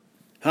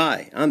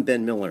Hi, I'm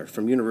Ben Miller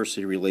from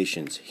University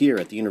Relations here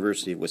at the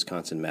University of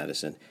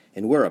Wisconsin-Madison,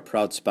 and we're a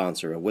proud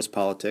sponsor of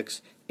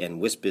WisPolitics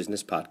and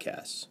WisBusiness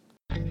podcasts.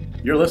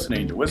 You're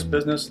listening to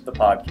WisBusiness, the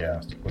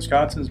podcast,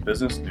 Wisconsin's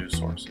business news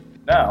source.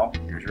 Now,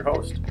 here's your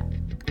host.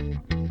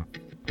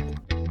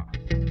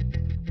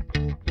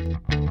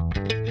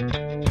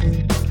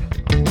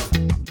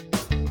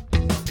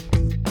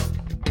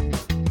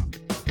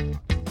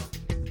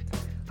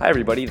 Hi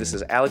everybody, this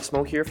is Alex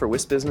Moe here for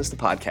WisBusiness, the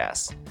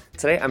podcast.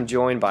 Today I'm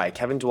joined by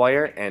Kevin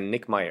Dwyer and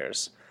Nick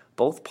Myers,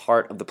 both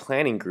part of the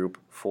planning group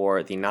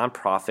for the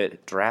nonprofit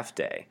Draft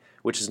Day,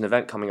 which is an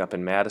event coming up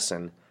in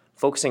Madison,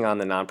 focusing on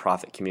the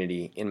nonprofit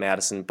community in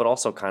Madison, but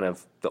also kind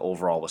of the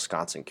overall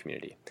Wisconsin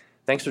community.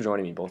 Thanks for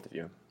joining me, both of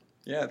you.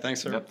 Yeah,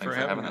 thanks for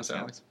having us,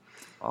 Alex.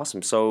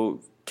 Awesome. So,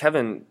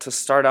 Kevin, to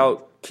start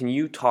out, can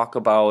you talk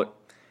about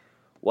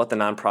what the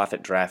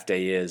nonprofit Draft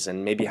Day is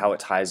and maybe how it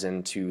ties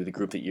into the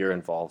group that you're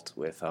involved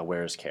with,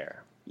 Where Is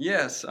Care?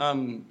 Yes, so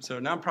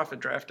Nonprofit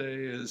Draft Day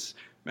is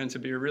meant to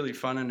be a really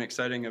fun and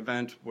exciting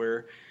event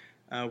where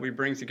we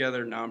bring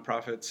together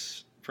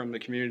nonprofits from the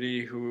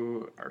community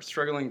who are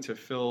struggling to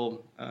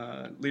fill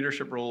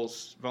leadership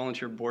roles,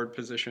 volunteer board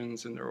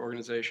positions in their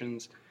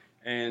organizations,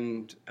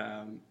 and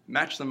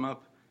match them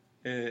up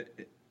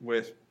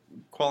with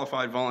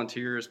qualified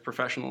volunteers,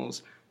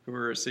 professionals who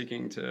are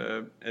seeking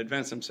to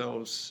advance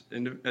themselves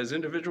as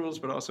individuals,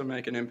 but also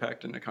make an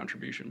impact and a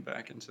contribution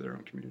back into their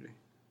own community.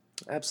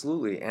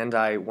 Absolutely, and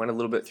I went a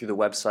little bit through the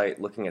website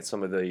looking at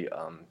some of the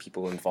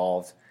people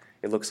involved.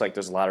 It looks like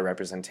there's a lot of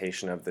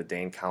representation of the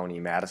Dane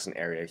County, Madison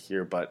area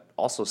here, but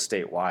also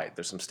statewide.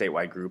 There's some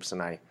statewide groups,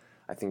 and I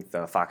think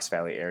the Fox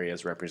Valley area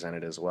is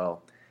represented as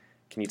well.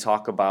 Can you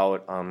talk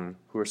about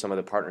who are some of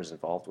the partners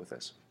involved with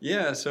this?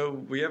 Yeah, so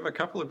we have a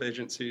couple of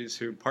agencies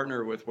who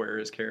partner with Where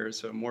Is Care.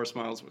 So More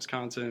Smiles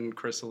Wisconsin,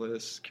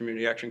 Chrysalis,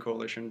 Community Action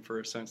Coalition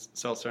for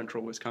South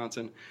Central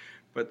Wisconsin.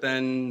 But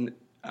then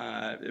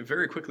it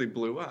very quickly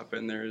blew up,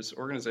 and there's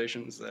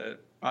organizations that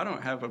I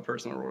don't have a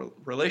personal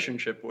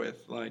relationship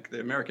with, like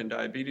the American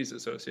Diabetes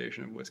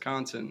Association of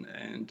Wisconsin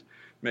and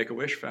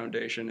Make-A-Wish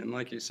Foundation. And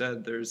like you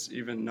said, there's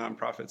even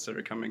nonprofits that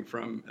are coming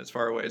from as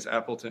far away as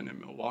Appleton and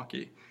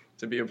Milwaukee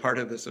to be a part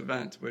of this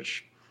event,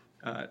 which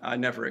I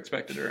never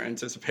expected or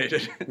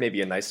anticipated.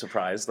 Maybe a nice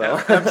surprise,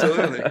 though.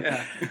 Absolutely,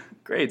 yeah.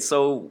 Great.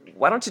 So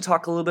why don't you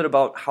talk a little bit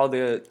about how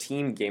the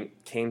team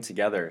came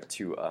together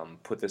to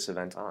put this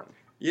event on?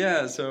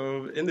 Yeah,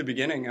 so in the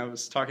beginning, I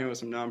was talking with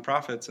some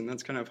nonprofits, and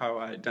that's kind of how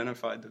I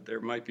identified that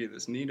there might be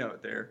this need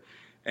out there.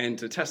 And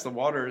to test the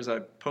waters, I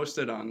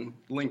posted on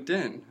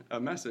LinkedIn a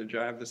message.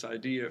 I have this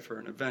idea for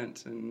an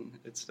event, and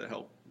it's to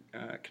help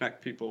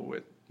connect people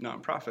with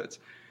nonprofits.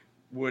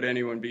 Would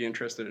anyone be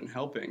interested in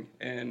helping?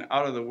 And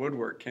out of the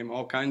woodwork came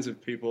all kinds of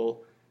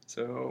people.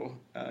 So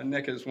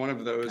Nick is one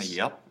of those.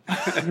 Yep. Yeah,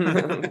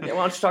 why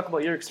don't you talk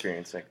about your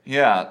experience, Nick?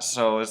 Yeah,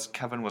 so as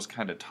Kevin was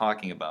kind of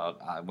talking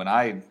about, when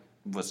I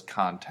was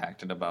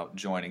contacted about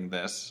joining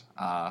this,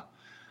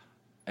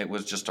 it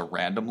was just a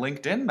random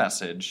LinkedIn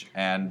message.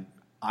 And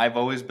I've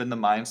always been the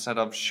mindset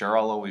of, sure,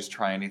 I'll always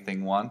try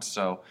anything once.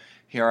 So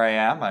here I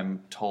am.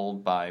 I'm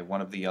told by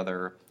one of the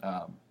other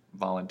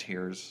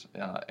volunteers,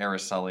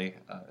 Araceli,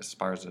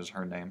 Esparza is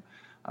her name.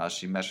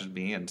 She messaged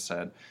me and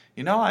said,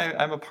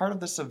 I'm a part of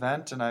this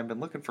event and I've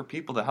been looking for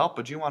people to help.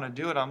 Would you want to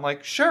do it? I'm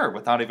like, sure,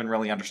 without even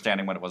really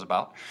understanding what it was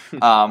about.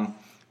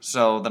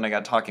 So then I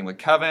got talking with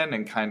Kevin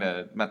and kind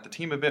of met the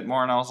team a bit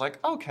more, and I was like,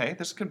 okay,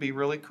 this could be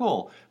really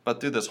cool. But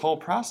through this whole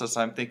process,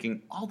 I'm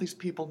thinking, all these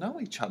people know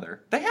each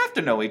other. They have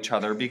to know each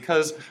other,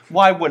 because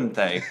why wouldn't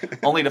they?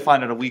 Only to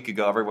find out a week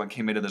ago, everyone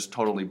came into this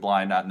totally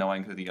blind, not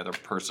knowing who the other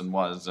person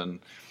was. And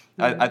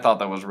I thought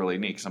that was really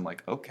neat, because I'm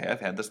like, okay,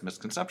 I've had this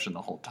misconception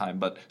the whole time.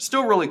 But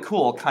still really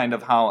cool, kind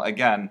of how,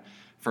 again,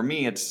 for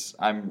me,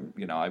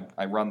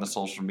 I run the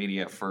social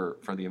media for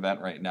the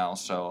event right now,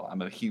 so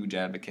I'm a huge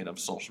advocate of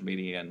social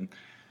media and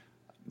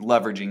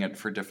leveraging it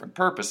for different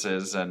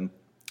purposes, and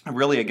it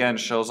really, again,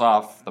 shows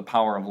off the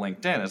power of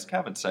LinkedIn. As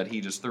Kevin said, he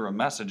just threw a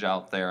message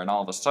out there, and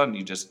all of a sudden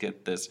you just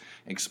get this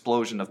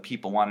explosion of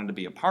people wanting to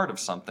be a part of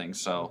something.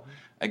 So,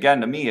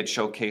 again, to me, it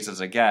showcases,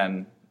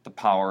 again, the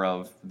power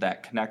of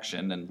that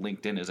connection, and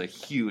LinkedIn is a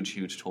huge,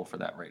 huge tool for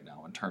that right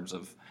now in terms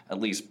of at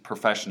least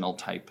professional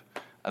type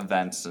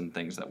events and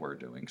things that we're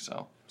doing.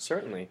 So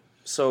Certainly.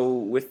 So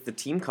with the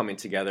team coming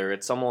together,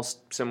 it's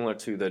almost similar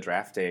to the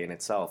draft day in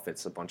itself.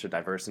 It's a bunch of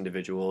diverse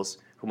individuals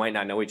who might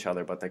not know each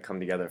other, but they come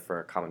together for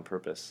a common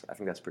purpose. I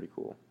think that's pretty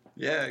cool.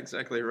 Yeah,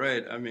 exactly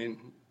right. I mean,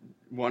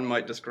 one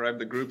might describe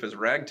the group as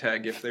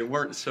ragtag if they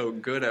weren't so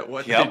good at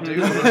what they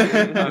do.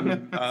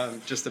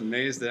 I'm just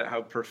amazed at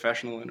how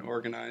professional and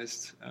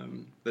organized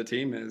the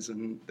team is,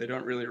 and they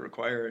don't really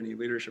require any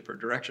leadership or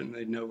direction.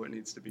 They know what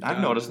needs to be done.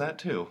 I've noticed that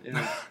too.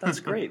 Yeah. That's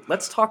great.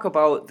 Let's talk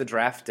about the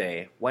draft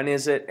day. When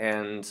is it,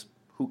 and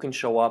who can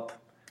show up?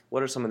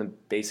 What are some of the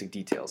basic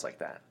details like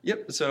that?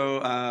 Yep.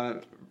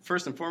 So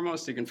first and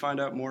foremost, you can find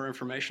out more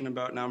information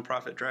about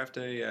Nonprofit Draft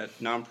Day at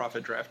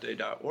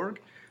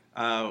nonprofitdraftday.org.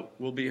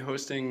 We'll be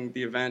hosting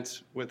the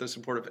event with the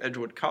support of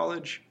Edgewood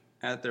College,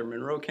 at their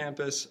Monroe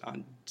campus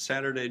on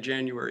Saturday,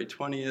 January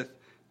 20th,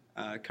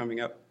 coming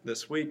up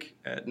this week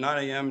at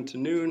 9 a.m. to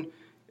noon.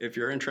 If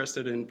you're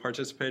interested in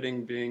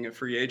participating, being a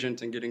free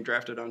agent, and getting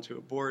drafted onto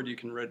a board, you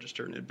can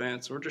register in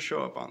advance or just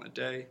show up on the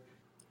day.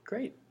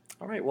 Great.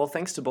 All right. Well,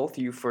 thanks to both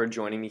of you for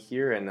joining me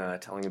here and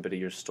telling a bit of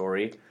your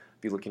story.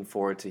 Be looking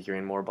forward to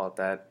hearing more about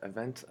that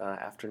event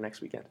after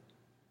next weekend.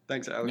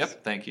 Thanks, Alex.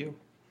 Yep, thank you.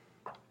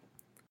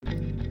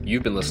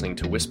 You've been listening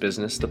to Wisp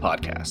Business, the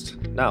podcast.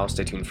 Now,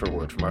 stay tuned for a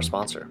word from our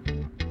sponsor.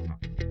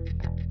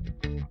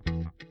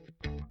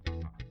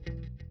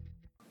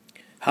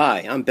 Hi,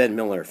 I'm Ben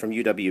Miller from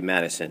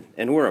UW-Madison,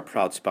 and we're a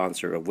proud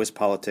sponsor of Wisp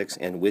Politics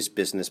and Wisp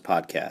Business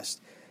Podcast.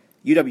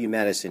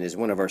 UW-Madison is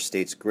one of our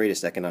state's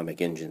greatest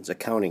economic engines,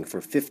 accounting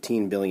for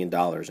 $15 billion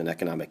in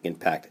economic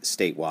impact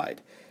statewide.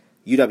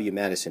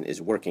 UW-Madison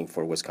is working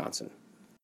for Wisconsin.